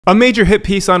A major hit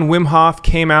piece on Wim Hof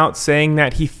came out saying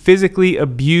that he physically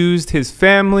abused his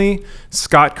family.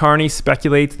 Scott Carney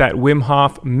speculates that Wim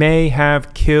Hof may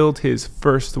have killed his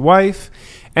first wife,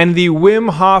 and the Wim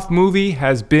Hof movie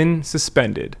has been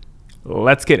suspended.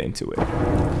 Let's get into it.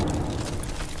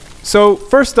 So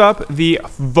first up, the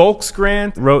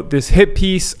Volkskrant wrote this hit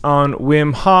piece on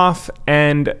Wim Hof,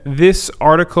 and this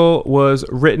article was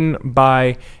written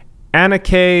by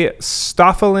Anneke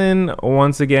Stoffelin.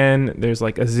 Once again, there's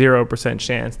like a 0%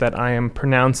 chance that I am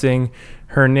pronouncing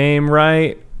her name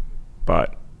right,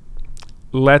 but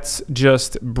let's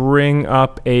just bring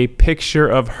up a picture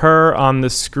of her on the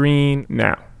screen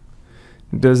now.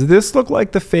 Does this look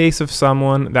like the face of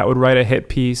someone that would write a hit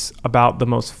piece about the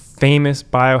most famous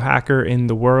biohacker in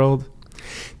the world?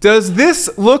 Does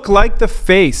this look like the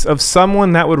face of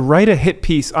someone that would write a hit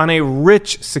piece on a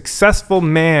rich, successful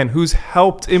man who's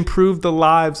helped improve the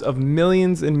lives of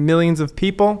millions and millions of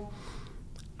people?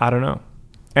 I don't know.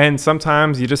 And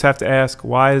sometimes you just have to ask,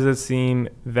 why does it seem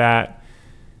that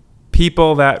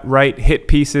people that write hit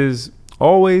pieces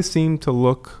always seem to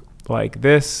look like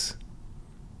this?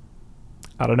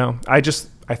 I don't know. I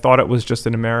thought it was just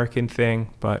an American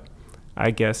thing, but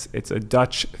I guess it's a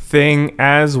Dutch thing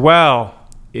as well,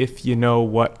 if you know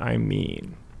what I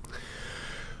mean.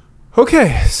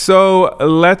 Okay, so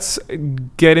let's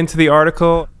get into the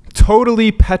article.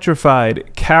 Totally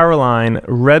petrified, Caroline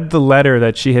read the letter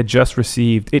that she had just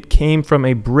received. It came from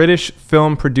a British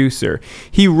film producer.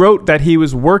 He wrote that he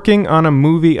was working on a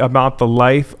movie about the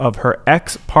life of her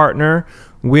ex-partner,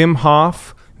 Wim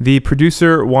Hof. The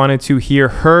producer wanted to hear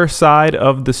her side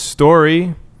of the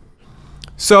story.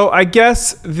 So I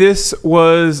guess this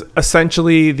was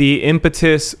essentially the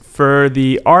impetus for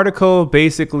the article.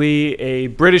 Basically, a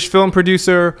British film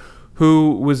producer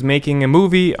who was making a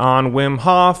movie on Wim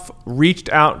Hof reached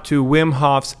out to Wim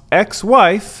Hof's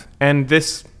ex-wife, and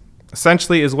this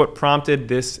essentially is what prompted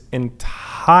this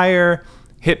entire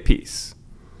hit piece.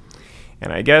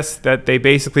 And I guess that they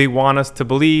basically want us to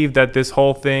believe that this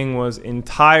whole thing was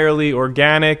entirely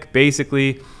organic.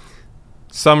 Basically,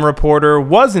 some reporter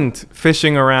wasn't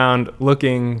fishing around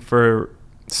looking for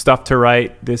stuff to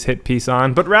write this hit piece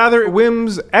on, but rather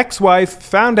Wim's ex-wife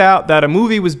found out that a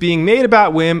movie was being made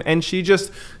about Wim, and she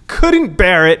just couldn't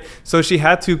bear it, so she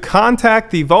had to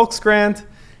contact the Volkskrant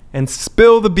and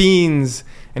spill the beans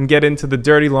and get into the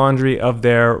dirty laundry of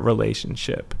their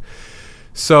relationship.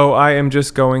 So I am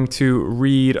just going to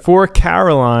read. For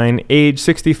Caroline, age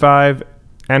 65,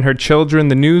 and her children,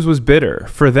 the news was bitter.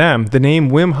 For them, the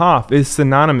name Wim Hof is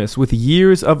synonymous with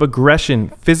years of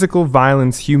aggression, physical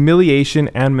violence, humiliation,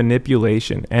 and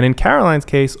manipulation. And in Caroline's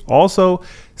case, also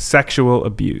sexual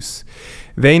abuse.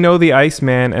 They know the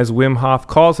Iceman, as Wim Hof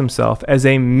calls himself, as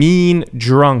a mean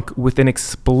drunk with an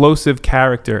explosive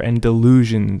character and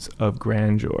delusions of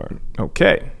grandeur.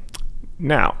 Okay,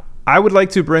 now I would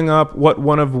like to bring up what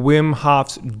one of Wim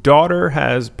Hof's daughter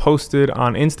has posted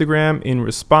on Instagram in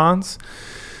response.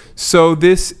 So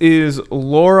this is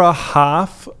Laura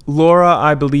Hof. Laura,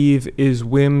 I believe, is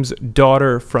Wim's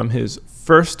daughter from his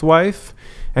first wife.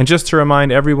 And just to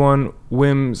remind everyone,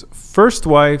 Wim's first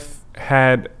wife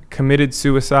had committed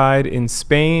suicide in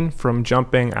Spain from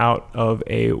jumping out of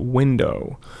a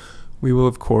window. We will,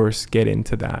 of course, get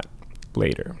into that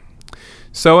later.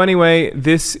 So anyway,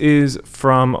 this is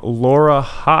from Laura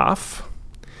Hof.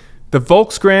 The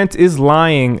Volkskrant is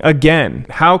lying again.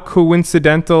 How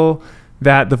coincidental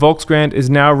that the Volkskrant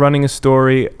is now running a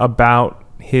story about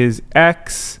his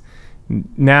ex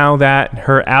now that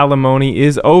her alimony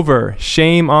is over.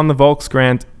 Shame on the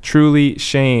Volkskrant, truly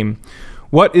shame.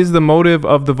 What is the motive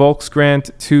of the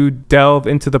Volkskrant to delve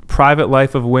into the private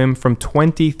life of Wim from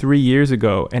 23 years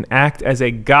ago and act as a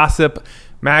gossip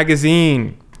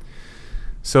magazine?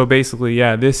 So basically,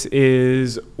 yeah, this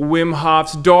is Wim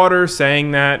Hof's daughter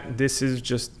saying that this is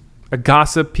just a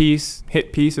gossip piece,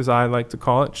 hit piece as I like to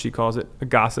call it. She calls it a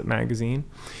gossip magazine.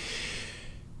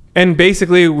 And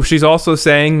basically, she's also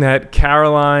saying that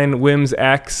Caroline, Wim's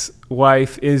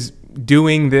ex-wife, is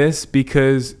doing this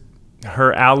because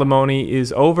her alimony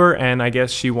is over, and I guess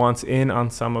she wants in on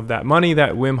some of that money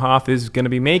that Wim Hof is going to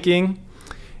be making.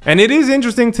 And it is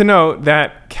interesting to note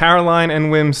that Caroline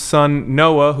and Wim's son,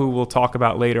 Noah, who we'll talk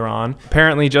about later on,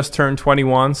 apparently just turned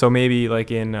 21. So maybe like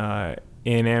in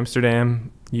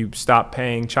Amsterdam, you stop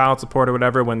paying child support or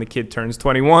whatever when the kid turns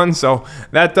 21. So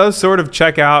that does sort of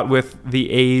check out with the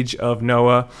age of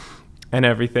Noah and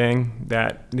everything,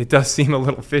 that it does seem a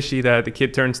little fishy that the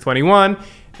kid turns 21.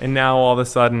 And now all of a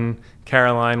sudden,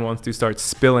 Caroline wants to start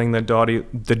spilling the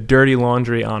dirty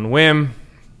laundry on Wim.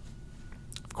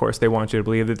 Of course, they want you to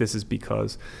believe that this is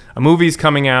because a movie's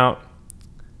coming out.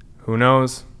 Who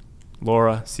knows?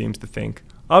 Laura seems to think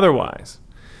otherwise.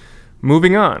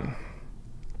 Moving on.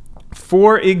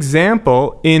 For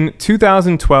example, in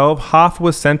 2012, Hof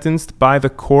was sentenced by the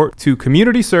court to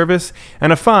community service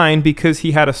and a fine because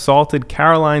he had assaulted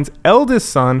Caroline's eldest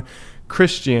son,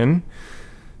 Christian.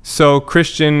 So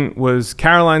Christian was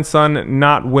Caroline's son,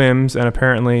 not Wim's, and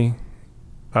apparently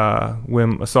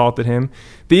Wim assaulted him.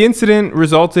 The incident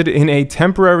resulted in a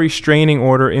temporary restraining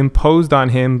order imposed on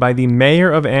him by the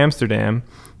mayor of Amsterdam,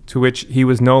 to which he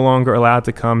was no longer allowed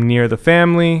to come near the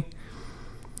family.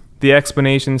 The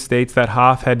explanation states that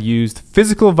Hof had used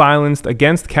physical violence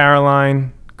against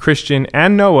Caroline, Christian,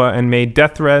 and Noah and made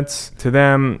death threats to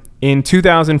them. In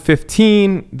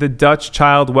 2015, the Dutch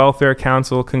Child Welfare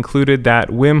Council concluded that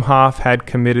Wim Hof had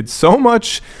committed so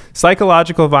much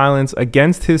psychological violence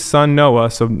against his son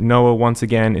Noah, so Noah once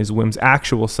again is Wim's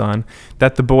actual son,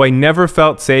 that the boy never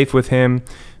felt safe with him.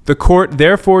 The court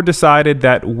therefore decided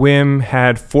that Wim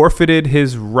had forfeited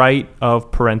his right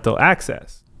of parental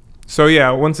access. So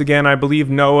yeah, once again, I believe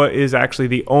Noah is actually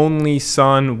the only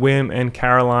son Wim and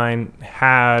Caroline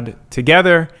had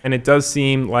together. And it does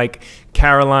seem like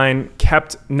Caroline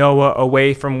kept Noah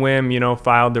away from Wim, you know,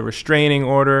 filed the restraining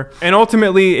order. And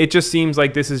ultimately, it just seems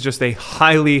like this is just a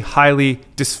highly, highly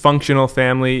dysfunctional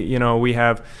family. You know, we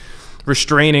have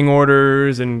restraining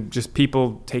orders and just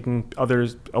people taking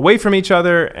others away from each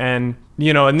other. And,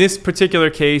 you know, in this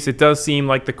particular case, it does seem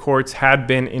like the courts had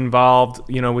been involved,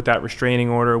 you know, with that restraining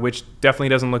order, which definitely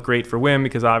doesn't look great for Wim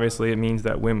because obviously it means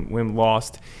that Wim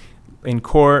lost in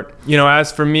court. You know,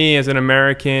 as for me as an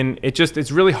American,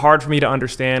 it's really hard for me to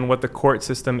understand what the court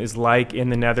system is like in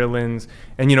the Netherlands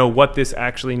and, you know, what this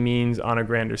actually means on a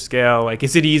grander scale. Like,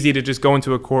 is it easy to just go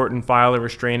into a court and file a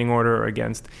restraining order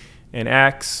against an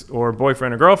ex or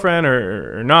boyfriend or girlfriend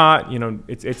or not? You know,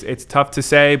 it's tough to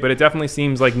say, but it definitely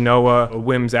seems like Noah,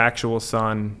 Wim's actual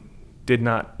son, did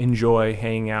not enjoy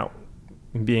hanging out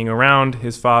and being around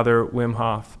his father, Wim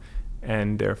Hof,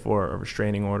 and therefore a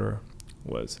restraining order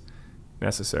was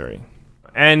necessary.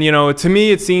 And, you know, to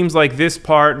me, it seems like this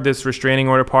restraining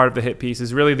order part of the hit piece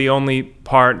is really the only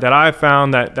part that I've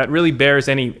found that really bears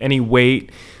any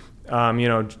weight. You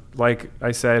know, like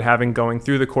I said, going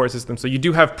through the court system. So you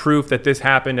do have proof that this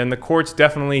happened, and the courts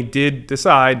definitely did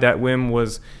decide that Wim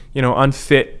was, you know,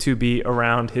 unfit to be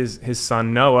around his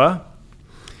son Noah.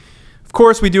 Of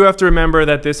course, we do have to remember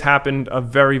that this happened a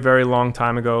very, very long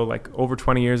time ago, like over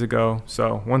 20 years ago.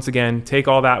 So once again, take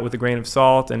all that with a grain of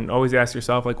salt and always ask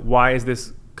yourself, like, why is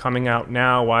this coming out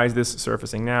now? Why is this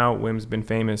surfacing now? Wim's been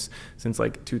famous since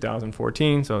like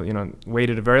 2014. So, you know,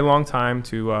 waited a very long time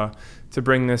to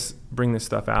bring this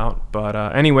stuff out. But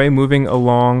anyway, moving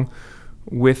along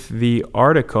with the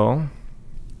article.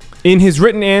 In his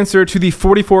written answer to the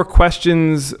 44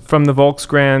 questions from the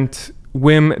Volkskrant,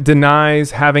 Wim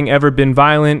denies having ever been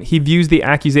violent. He views the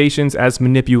accusations as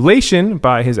manipulation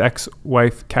by his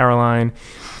ex-wife, Caroline.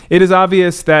 It is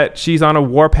obvious that she's on a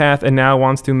warpath and now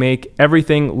wants to make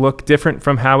everything look different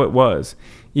from how it was.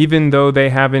 Even though they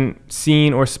haven't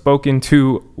seen or spoken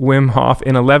to Wim Hof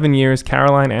in 11 years,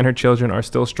 Caroline and her children are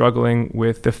still struggling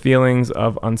with the feelings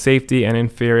of unsafety and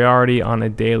inferiority on a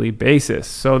daily basis.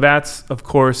 So that's, of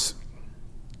course,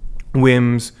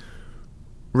 Wim's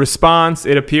response.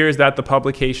 It appears that the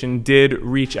publication did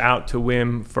reach out to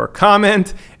Wim for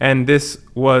comment, and this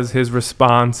was his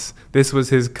response. This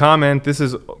was his comment. This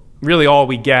is really all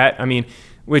we get. I mean,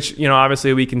 which, you know,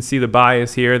 obviously we can see the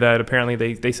bias here that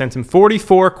apparently they sent him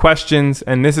 44 questions,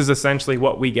 and this is essentially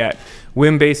what we get.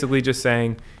 Wim basically just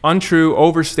saying untrue,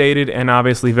 overstated, and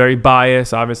obviously very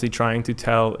biased, obviously trying to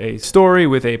tell a story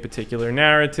with a particular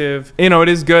narrative. You know, it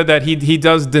is good that he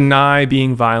does deny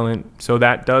being violent, so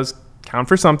that does count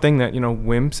for something, that, you know,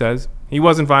 Wim says he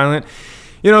wasn't violent.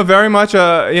 You know, very much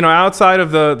you know, outside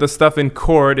of the stuff in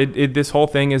court, this whole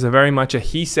thing is a very much a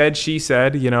he said, she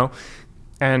said, you know.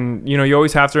 And, you know, you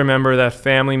always have to remember that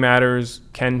family matters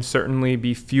can certainly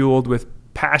be fueled with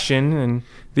passion. And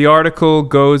the article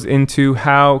goes into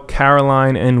how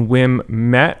Caroline and Wim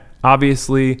met.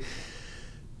 Obviously,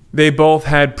 they both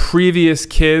had previous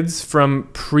kids from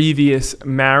previous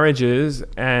marriages,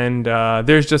 and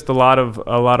there's just a lot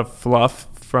of fluff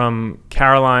from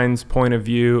Caroline's point of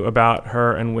view about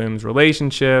her and Wim's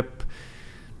relationship.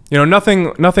 You know,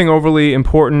 nothing overly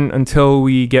important until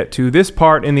we get to this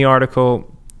part in the article.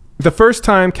 The first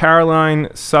time Caroline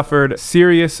suffered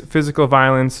serious physical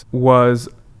violence was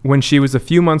when she was a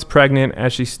few months pregnant,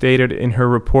 as she stated in her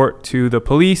report to the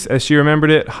police. As she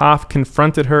remembered it, Hof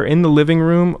confronted her in the living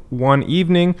room one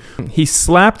evening. He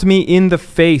slapped me in the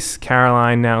face,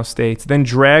 Caroline now states, then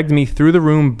dragged me through the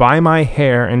room by my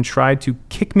hair and tried to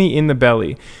kick me in the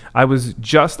belly. I was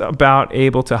just about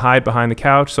able to hide behind the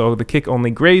couch, so the kick only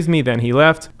grazed me, then he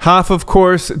left. Hof, of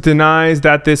course, denies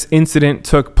that this incident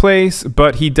took place,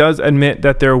 but he does admit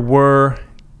that there were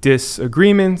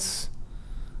disagreements,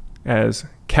 as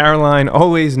Caroline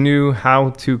always knew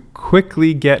how to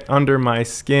quickly get under my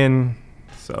skin.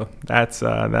 So that's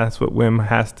what Wim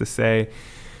has to say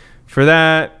for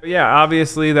that. Yeah,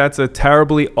 obviously that's a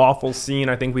terribly awful scene.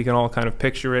 I think we can all kind of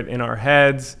picture it in our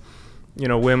heads. You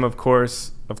know, Wim, of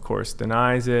course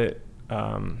denies it.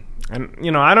 And,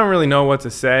 you know, I don't really know what to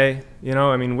say. You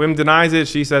know, I mean, Wim denies it.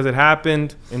 She says it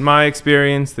happened. In my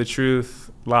experience, the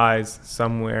truth lies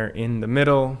somewhere in the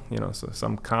middle, you know, so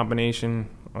some combination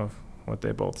of what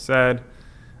they both said.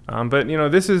 But, you know,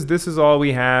 this is all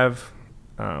we have.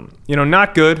 You know,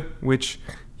 not good, which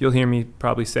you'll hear me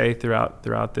probably say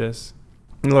throughout this.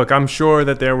 And look, I'm sure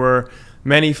that there were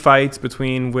many fights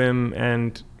between Wim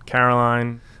and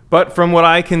Caroline. But from what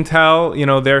I can tell, you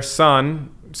know, their son,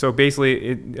 so basically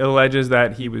it alleges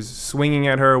that he was swinging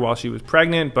at her while she was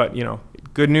pregnant. But, you know,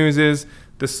 good news is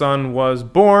the son was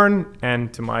born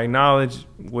and, to my knowledge,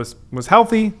 was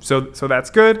healthy. So that's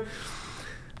good.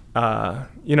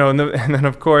 You know, and then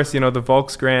of course, you know, the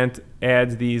Volkskrant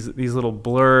adds these little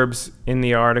blurbs in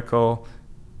the article,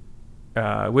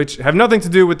 which have nothing to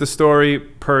do with the story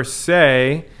per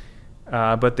se,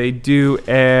 but they do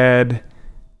add: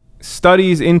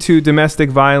 studies into domestic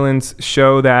violence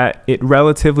show that it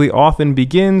relatively often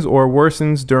begins or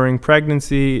worsens during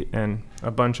pregnancy, and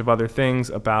a bunch of other things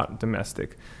about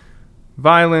domestic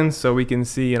violence. So we can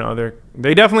see, you know,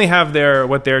 they definitely have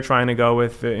what they're trying to go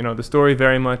with. You know, the story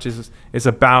very much is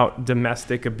about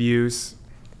domestic abuse,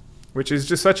 which is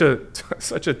just such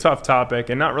a tough topic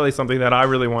and not really something that I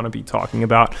really want to be talking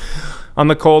about on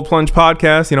the Cold Plunge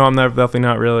podcast. You know, I'm definitely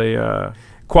not really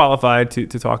qualified to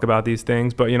talk about these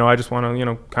things, but, you know, I just want to, you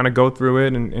know, kind of go through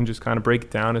it and just kind of break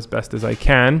it down as best as I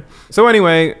can. So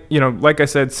anyway, you know, like I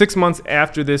said, 6 months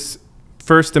after this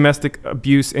first domestic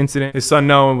abuse incident, his son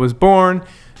Noah was born,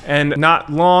 and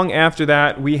not long after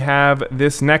that, we have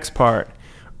this next part.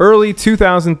 Early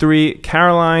 2003,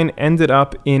 Caroline ended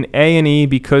up in A&E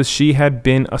because she had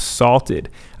been assaulted.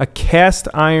 A cast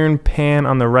iron pan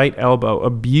on the right elbow,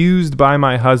 abused by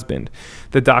my husband,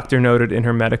 the doctor noted in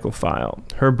her medical file.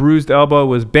 Her bruised elbow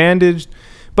was bandaged,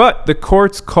 but the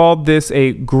courts called this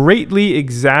a greatly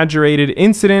exaggerated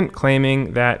incident,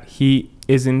 claiming that he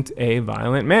isn't a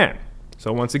violent man.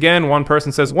 So once again, one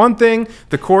person says one thing.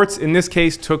 The courts in this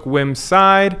case took Wim's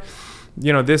side.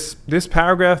 You know, this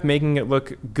paragraph making it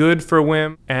look good for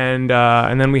Wim, and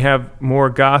then we have more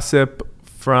gossip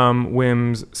from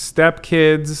Wim's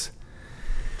stepkids.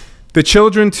 The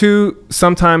children too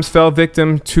sometimes fell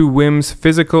victim to Wim's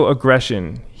physical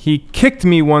aggression. He kicked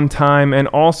me one time and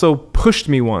also pushed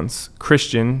me once,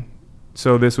 Christian,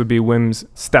 so this would be Wim's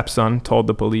stepson, told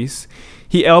the police.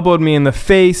 He elbowed me in the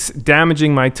face,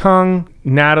 damaging my tongue.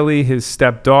 Natalie, his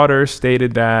stepdaughter,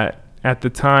 stated that at the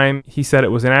time he said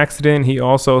it was an accident. He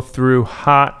also threw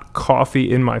hot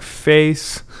coffee in my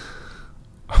face.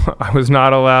 I was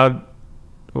not allowed,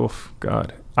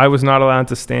 I was not allowed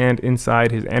to stand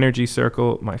inside his energy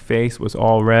circle. My face was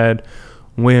all red.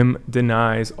 Wim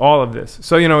denies all of this.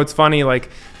 So, you know, it's funny, like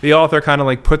the author kind of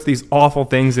like puts these awful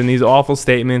things in these awful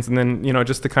statements, and then, you know,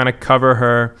 just to kind of cover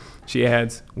her, she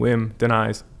adds, Wim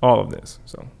denies all of this.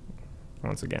 So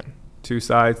once again, two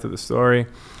sides to the story.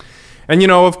 And, you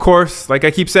know, of course, like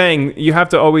I keep saying, you have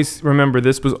to always remember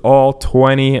this was all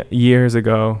 20 years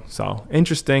ago. So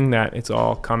interesting that it's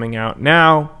all coming out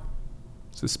now.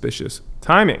 Suspicious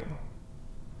timing.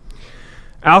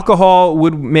 Alcohol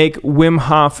would make Wim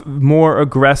Hof more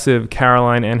aggressive,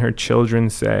 Caroline and her children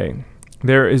say.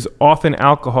 There is often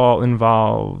alcohol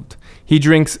involved. He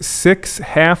drinks 6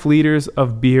 half-liters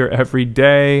of beer every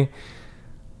day,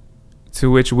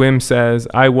 to which Wim says,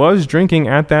 I was drinking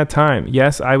at that time.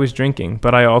 Yes, I was drinking,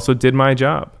 but I also did my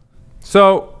job.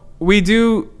 So we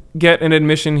do get an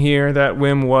admission here that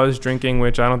Wim was drinking,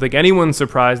 which I don't think anyone's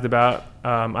surprised about.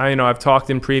 I know I've talked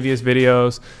in previous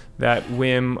videos that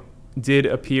Wim did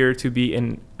appear to be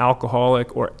an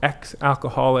alcoholic or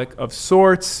ex-alcoholic of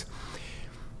sorts.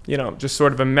 You know, just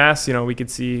sort of a mess. You know, we could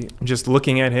see just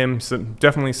looking at him, so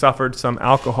definitely suffered some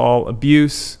alcohol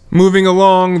abuse. Moving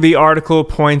along, the article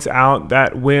points out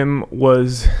that Wim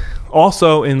was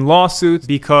also in lawsuits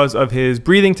because of his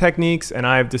breathing techniques, and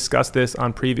I've discussed this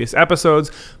on previous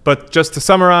episodes. But just to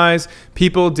summarize,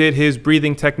 people did his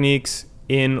breathing techniques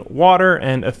in water,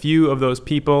 and a few of those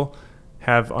people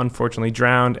have unfortunately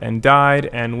drowned and died,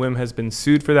 and Wim has been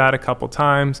sued for that a couple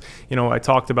times. You know, I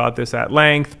talked about this at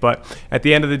length, but at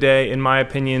the end of the day, in my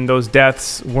opinion, those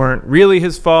deaths weren't really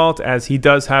his fault, as he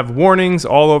does have warnings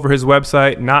all over his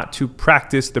website not to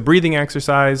practice the breathing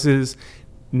exercises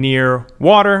near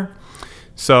water.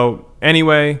 So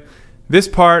anyway, this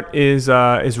part is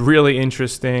really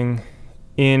interesting.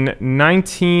 In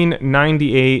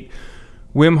 1998,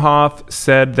 Wim Hof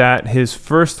said that his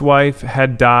first wife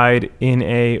had died in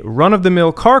a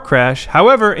run-of-the-mill car crash.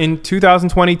 However, in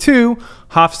 2022,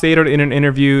 Hof stated in an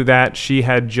interview that she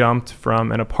had jumped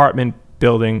from an apartment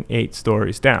building 8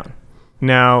 stories down.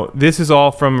 Now, this is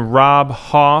all from Rob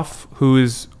Hof, who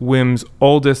is Wim's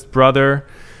oldest brother.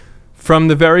 From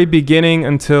the very beginning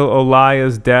until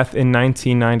Olaya's death in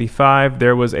 1995,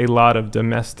 there was a lot of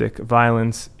domestic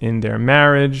violence in their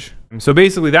marriage. So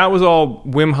basically, that was all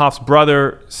Wim Hof's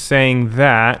brother saying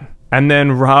that. And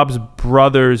then Rob's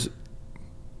brother's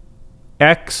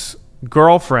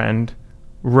ex-girlfriend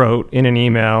wrote in an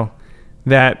email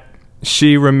that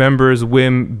she remembers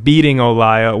Wim beating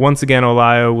Olaya. Once again,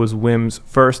 Olaya was Wim's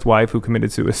first wife who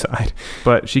committed suicide,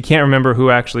 but she can't remember who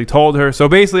actually told her. So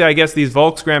basically, I guess these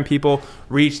Volkskrant people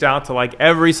reached out to like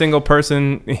every single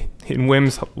person in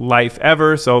Wim's life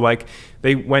ever. So like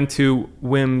they went to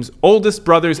Wim's oldest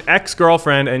brother's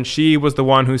ex-girlfriend, and she was the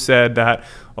one who said that,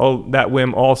 that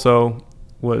Wim also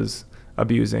was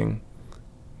abusing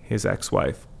his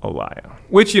ex-wife, Olaya.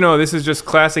 Which, you know, this is just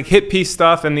classic hit piece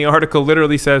stuff, and the article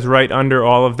literally says right under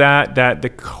all of that the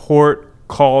court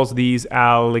calls these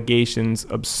allegations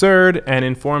absurd and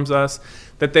informs us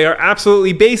that they are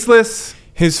absolutely baseless.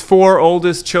 His 4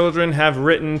 oldest children have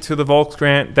written to the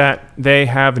Volkskrant that they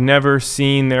have never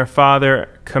seen their father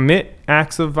commit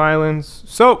acts of violence.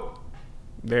 So,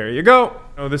 there you go.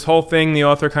 You know, this whole thing, the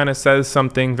author kind of says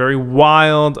something very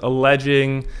wild,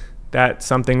 alleging that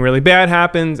something really bad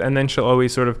happens, and then she'll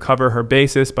always sort of cover her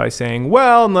basis by saying,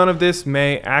 well, none of this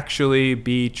may actually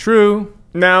be true.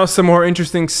 Now, some more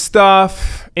interesting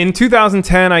stuff. In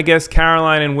 2010, I guess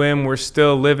Caroline and Wim were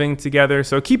still living together.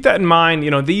 So keep that in mind.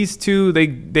 You know, these two,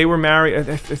 they were married.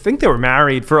 I think they were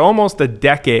married for almost a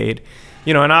decade.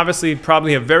 You know, and obviously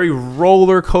probably a very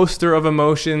roller coaster of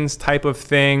emotions type of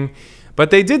thing.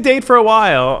 But they did date for a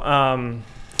while.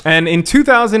 And in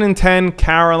 2010,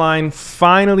 Caroline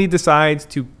finally decides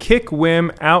to kick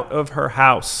Wim out of her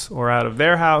house, or out of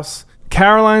their house.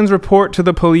 Caroline's report to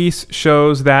the police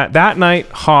shows that that night,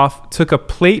 Hof took a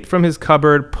plate from his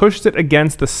cupboard, pushed it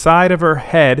against the side of her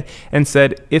head, and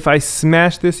said, "If I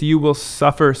smash this, you will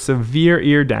suffer severe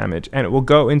ear damage, and it will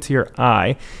go into your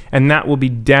eye, and that will be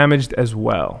damaged as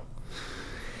well."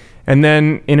 And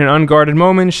then, in an unguarded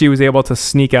moment, she was able to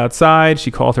sneak outside.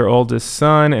 She called her oldest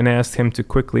son and asked him to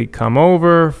quickly come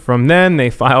over. From then,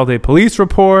 they filed a police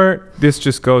report. This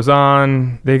just goes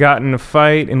on. They got in a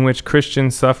fight in which Christian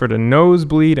suffered a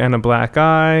nosebleed and a black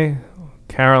eye.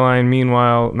 Caroline,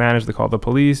 meanwhile, managed to call the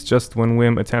police just when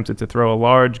Wim attempted to throw a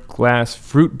large glass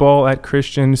fruit bowl at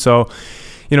Christian. So,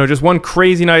 you know, just one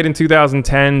crazy night in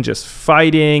 2010, just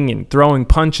fighting and throwing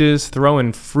punches,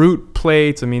 throwing fruit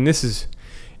plates. I mean, this is...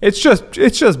 It's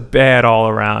just bad all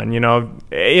around, you know,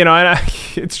 and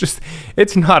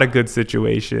it's not a good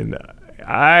situation.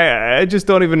 I just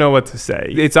don't even know what to say.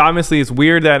 It's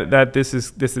weird that this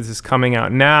is coming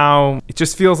out now. It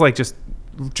just feels like just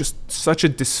such a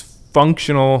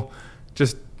dysfunctional,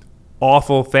 just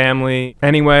awful family.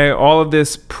 Anyway, all of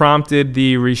this prompted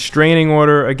the restraining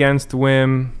order against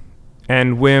Wim.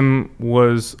 And Wim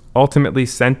was ultimately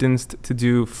sentenced to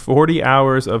do 40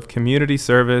 hours of community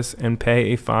service and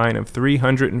pay a fine of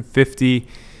 350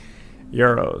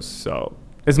 euros. So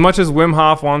as much as Wim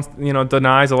Hof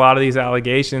denies a lot of these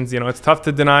allegations, it's tough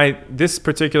to deny this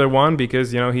particular one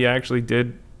because, he actually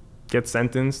did get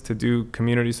sentenced to do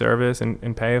community service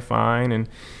and pay a fine. And,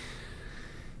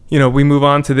 we move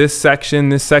on to this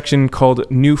section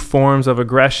called New Forms of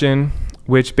Aggression,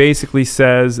 which basically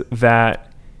says that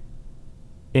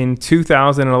in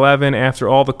 2011, after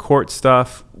all the court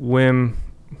stuff, Wim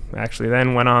actually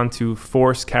then went on to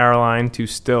force Caroline to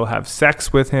still have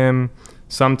sex with him,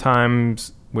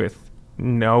 sometimes with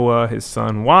Noah, his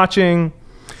son, watching.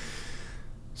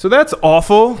 So that's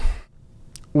awful.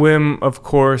 Wim, of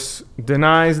course,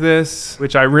 denies this,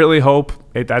 which I really hope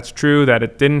that's true, that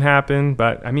it didn't happen.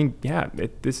 But I mean, yeah,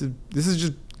 this is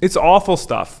just, it's awful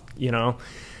stuff,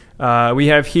 We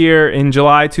have here in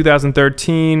July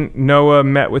 2013, Noah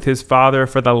met with his father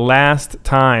for the last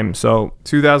time. So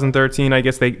 2013, I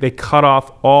guess they cut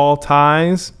off all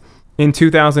ties. In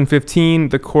 2015,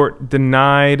 the court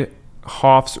denied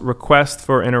Hof's request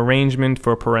for an arrangement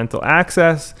for parental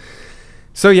access.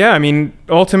 So yeah, I mean,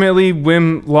 ultimately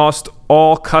Wim lost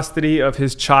all custody of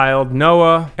his child,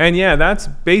 Noah. And yeah, that's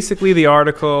basically the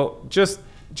article. Just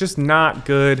not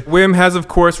good. Wim has, of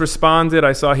course, responded.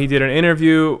 I saw he did an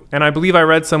interview, and I believe I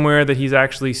read somewhere that he's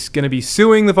actually going to be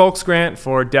suing the Volkskrant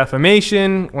for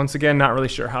defamation. Once again, not really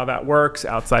sure how that works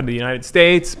outside of the United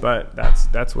States, but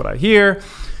that's what I hear.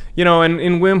 You know, and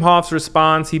in Wim Hof's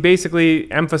response, he basically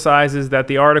emphasizes that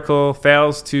the article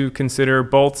fails to consider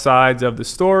both sides of the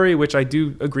story, which I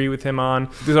do agree with him on.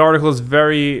 This article is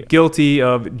very guilty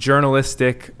of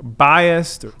journalistic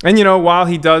bias. And, you know, while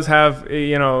he does have,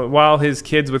 you know, while his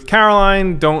kids with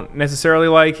Caroline don't necessarily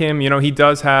like him, you know, he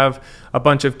does have a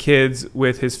bunch of kids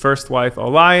with his first wife,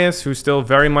 Elias, who still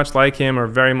very much like him, or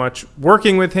very much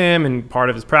working with him and part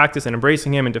of his practice and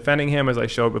embracing him and defending him, as I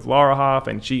showed with Laura Hoff.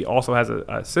 And she also has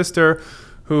a sister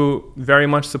who very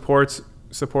much supports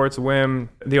Wim.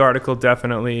 The article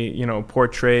definitely, you know,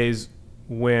 portrays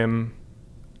Wim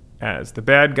as the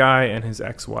bad guy and his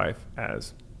ex-wife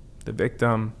as the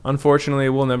victim. Unfortunately,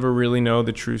 we'll never really know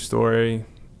the true story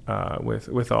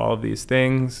with all of these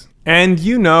things. And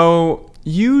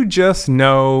you just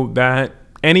know that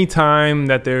anytime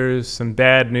that there's some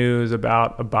bad news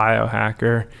about a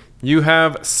biohacker, you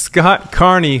have Scott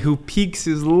Carney, who peeks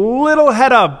his little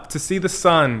head up to see the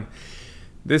sun.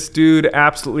 This dude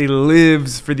absolutely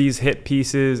lives for these hit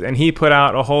pieces, and he put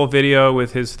out a whole video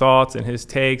with his thoughts and his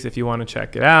takes if you want to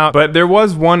check it out. But there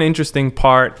was one interesting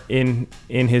part in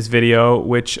his video,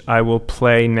 which I will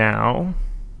play now.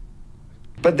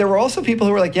 But there were also people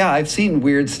who were like, yeah, I've seen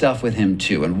weird stuff with him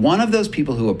too. And one of those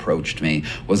people who approached me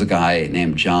was a guy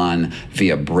named John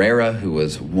Villabrera, who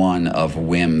was one of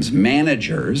Wim's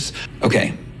managers.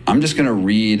 Okay, I'm just gonna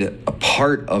read a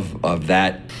part of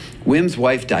that. Wim's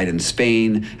wife died in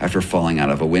Spain after falling out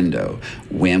of a window.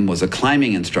 Wim was a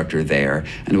climbing instructor there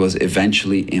and was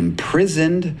eventually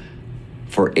imprisoned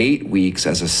for 8 weeks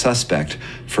as a suspect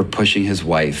for pushing his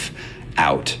wife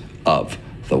out of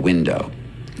the window.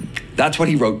 That's what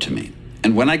he wrote to me.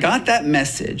 And when I got that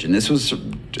message, and this was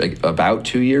about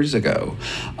 2 years ago,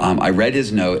 I read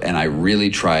his note and I really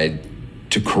tried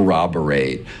to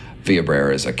corroborate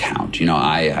Villabrera's account. You know,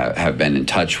 I have been in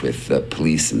touch with the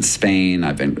police in Spain.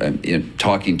 I've been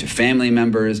talking to family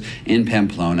members in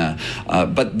Pamplona,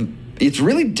 but it's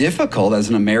really difficult as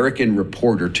an American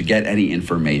reporter to get any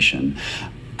information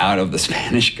out of the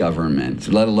Spanish government,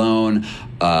 let alone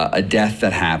a death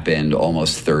that happened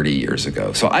almost 30 years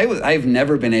ago. So I've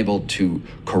never been able to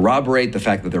corroborate the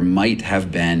fact that there might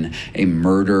have been a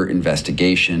murder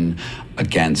investigation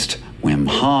against Wim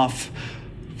Hof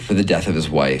for the death of his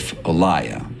wife,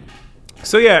 Olaya.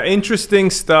 So yeah,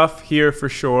 interesting stuff here for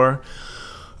sure.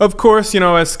 Of course, you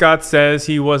know, as Scott says,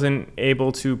 he wasn't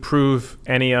able to prove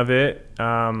any of it.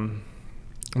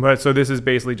 But so this is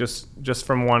basically just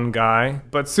from one guy.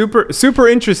 But super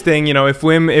interesting, you know, if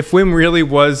Wim really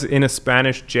was in a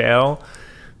Spanish jail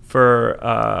for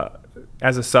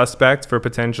as a suspect for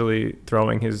potentially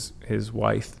throwing his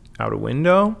wife out a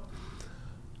window,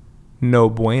 no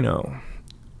bueno.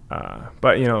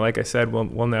 But you know, like I said,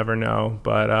 we'll never know.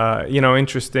 But you know,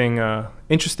 interesting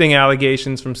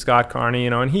allegations from Scott Carney. You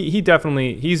know, and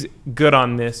he's good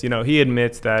on this. You know, he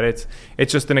admits that it's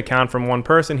just an account from one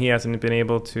person. He hasn't been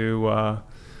able to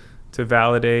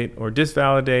validate or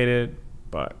disvalidate it,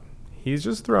 but he's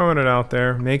just throwing it out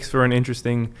there. Makes for an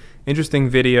interesting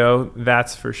video,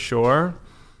 that's for sure.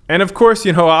 And of course,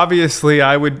 you know, obviously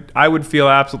I would feel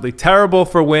absolutely terrible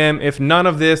for Wim if none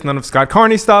of Scott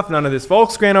Carney stuff, none of this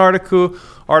Volkskrant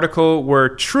article were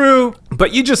true.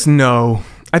 But you just know,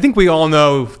 I think we all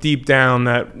know deep down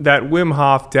that Wim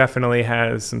Hof definitely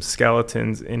has some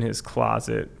skeletons in his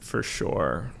closet for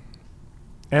sure.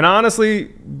 And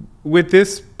honestly, with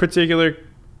this particular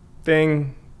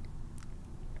thing,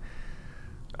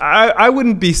 I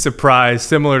wouldn't be surprised,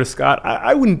 similar to Scott,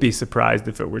 I wouldn't be surprised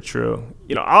if it were true.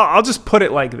 You know, I'll just put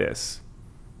it like this,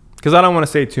 because I don't want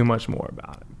to say too much more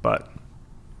about it. But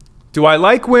do I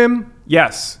like Wim?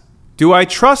 Yes. Do I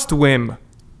trust Wim?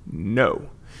 No.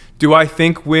 Do I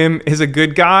think Wim is a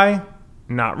good guy?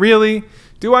 Not really.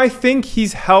 Do I think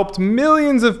he's helped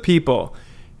millions of people?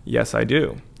 Yes, I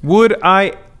do. Would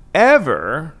I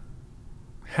ever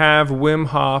have Wim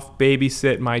Hof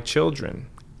babysit my children?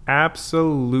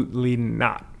 Absolutely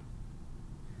not.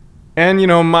 And, you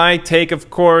know, my take, of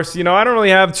course, you know, I don't really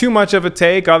have too much of a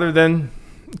take other than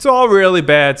it's all really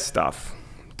bad stuff.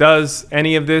 Does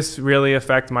any of this really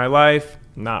affect my life?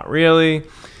 Not really.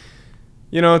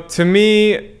 You know, to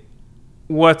me,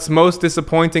 what's most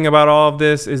disappointing about all of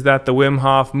this is that the Wim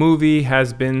Hof movie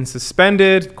has been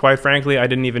suspended. Quite frankly, I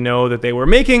didn't even know that they were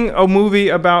making a movie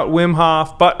about Wim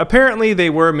Hof, but apparently they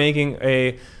were making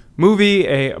a movie,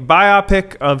 a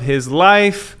biopic of his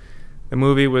life. The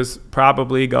movie was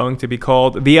probably going to be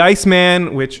called The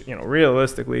Iceman, which, you know,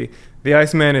 realistically, The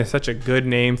Iceman is such a good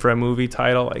name for a movie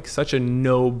title, like such a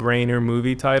no-brainer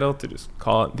movie title to just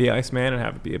call it The Iceman and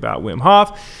have it be about Wim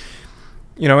Hof.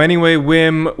 You know, anyway,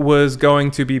 Wim was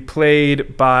going to be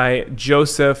played by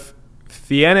Joseph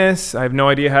Fiennes. I have no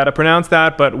idea how to pronounce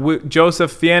that, but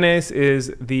Joseph Fiennes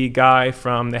is the guy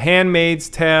from The Handmaid's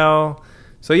Tale.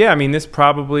 So yeah, I mean, this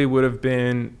probably would have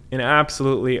been an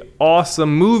absolutely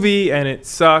awesome movie, and it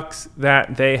sucks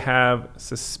that they have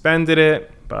suspended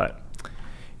it. But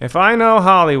if I know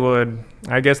Hollywood,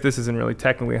 I guess this isn't really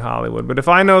technically Hollywood, but if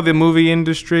I know the movie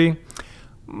industry,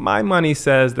 my money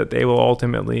says that they will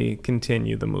ultimately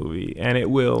continue the movie and it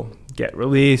will get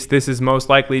released. This is most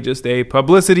likely just a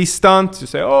publicity stunt to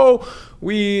say, oh,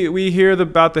 we hear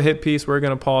about the hit piece, we're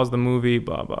going to pause the movie,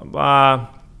 blah, blah,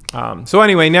 blah. So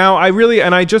anyway, now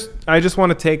I just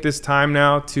want to take this time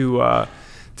now to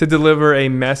deliver a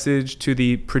message to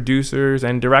the producers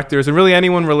and directors and really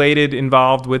anyone related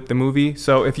involved with the movie.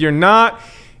 So if you're not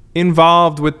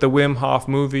involved with the Wim Hof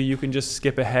movie, you can just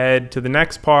skip ahead to the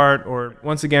next part. Or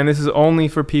once again, this is only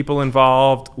for people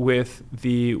involved with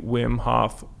the Wim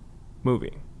Hof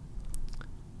movie.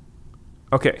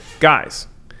 Okay, guys.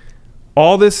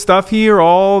 All this stuff here,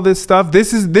 all this stuff,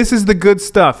 this is the good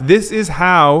stuff. This is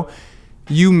how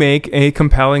you make a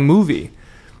compelling movie.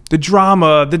 The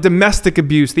drama, the domestic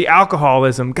abuse, the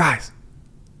alcoholism. Guys,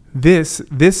 this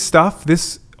stuff,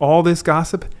 all this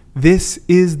gossip, this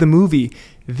is the movie.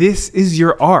 This is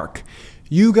your arc.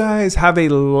 You guys have a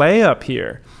layup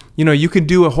here. You know, you could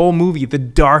do a whole movie, The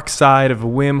Dark Side of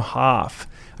Wim Hof.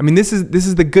 I mean, this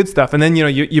is the good stuff. And then, you know,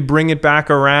 you bring it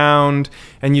back around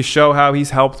and you show how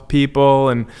he's helped people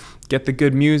and get the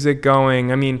good music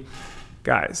going. I mean,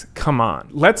 guys, come on.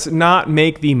 Let's not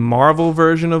make the Marvel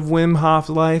version of Wim Hof's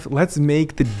life. Let's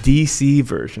make the DC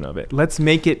version of it. Let's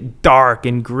make it dark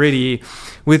and gritty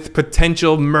with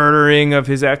potential murdering of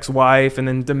his ex-wife and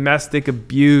then domestic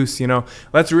abuse, you know.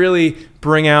 Let's really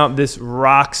bring out this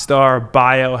rock star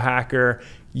biohacker,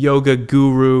 yoga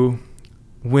guru,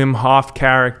 Wim Hof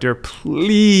character.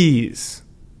 Please,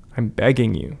 I'm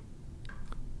begging you,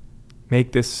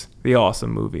 make this the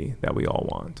awesome movie that we all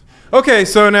want. Okay,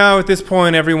 so now at this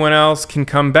point, everyone else can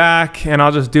come back and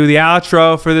I'll just do the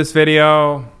outro for this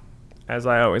video. As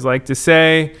I always like to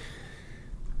say,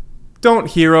 don't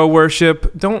hero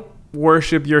worship. Don't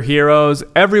worship your heroes.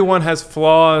 Everyone has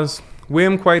flaws.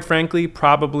 Wim, quite frankly,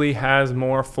 probably has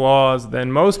more flaws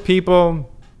than most people.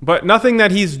 But nothing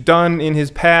that he's done in his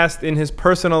past, in his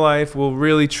personal life, will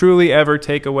really truly ever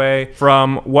take away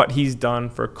from what he's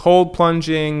done for cold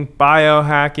plunging,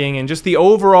 biohacking, and just the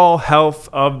overall health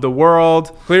of the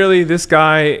world. Clearly, this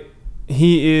guy,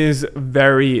 he is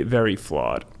very, very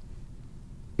flawed.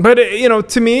 But, you know,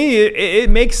 to me,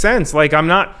 it makes sense. Like, I'm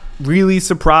not really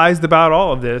surprised about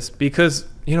all of this because,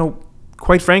 you know,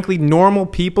 quite frankly, normal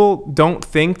people don't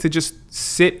think to just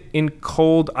sit in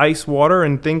cold ice water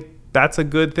and think that's a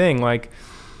good thing. Like,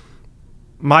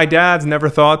 my dad's never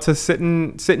thought to sit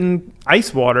in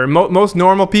ice water. Most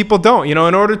normal people don't. You know,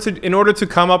 in order to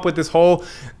come up with this whole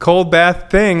cold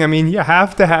bath thing, I mean, you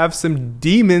have to have some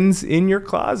demons in your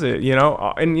closet. You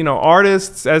know, and you know,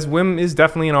 artists, as Wim is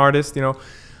definitely an artist. You know,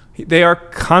 they are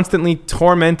constantly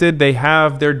tormented. They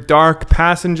have their dark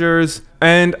passengers,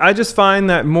 and I just find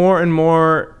that more and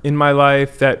more in my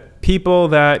life that people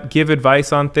that give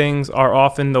advice on things are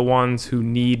often the ones who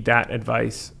need that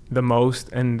advice the most,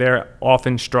 and they're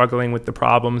often struggling with the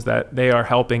problems that they are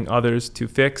helping others to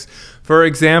fix. For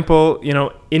example, you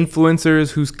know,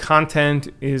 influencers whose content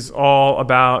is all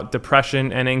about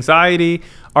depression and anxiety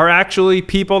are actually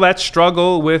people that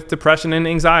struggle with depression and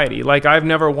anxiety. Like, I've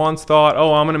never once thought,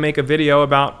 oh, I'm going to make a video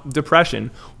about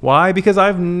depression. Why? Because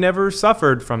I've never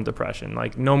suffered from depression,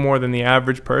 like no more than the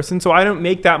average person. So I don't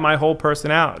make that my whole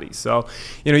personality. So,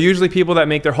 you know, usually people that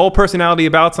make their whole personality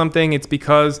about something, it's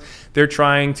because they're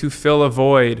trying to fill a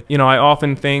void. You know, I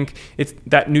often think it's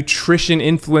that nutrition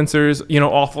influencers, you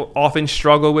know, often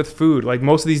struggle with food. Like,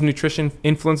 most of these nutrition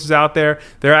influencers out there,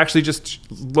 they're actually just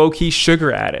low-key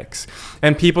sugar addicts.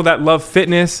 And people that love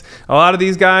fitness, a lot of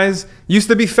these guys used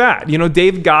to be fat. You know,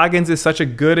 Dave Goggins is such a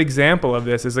good example of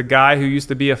this. Is a guy who used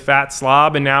to be a fat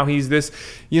slob, and now he's this,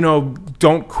 you know,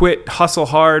 don't quit, hustle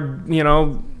hard, you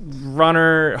know,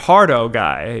 runner hardo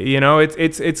guy. You know,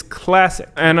 it's classic.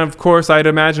 And of course, I'd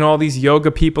imagine all these yoga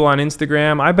people on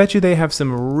Instagram, I bet you they have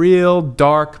some real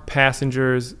dark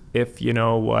passengers, if you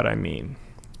know what I mean.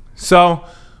 So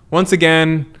once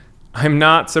again, I'm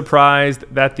not surprised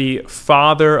that the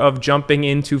father of jumping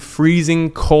into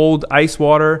freezing cold ice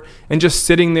water and just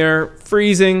sitting there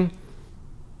freezing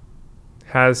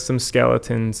has some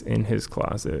skeletons in his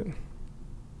closet.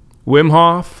 Wim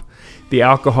Hof, the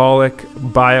alcoholic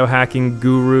biohacking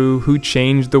guru who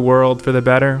changed the world for the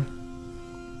better,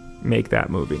 make that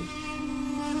movie.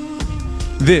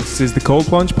 This is the Cold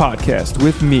Plunge Podcast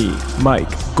with me, Mike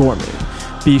Gorman.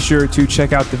 Be sure to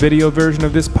check out the video version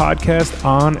of this podcast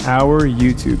on our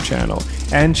YouTube channel,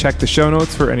 and check the show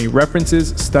notes for any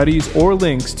references, studies, or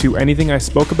links to anything I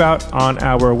spoke about on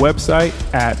our website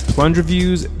at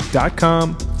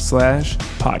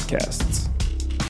plungereviews.com/podcasts.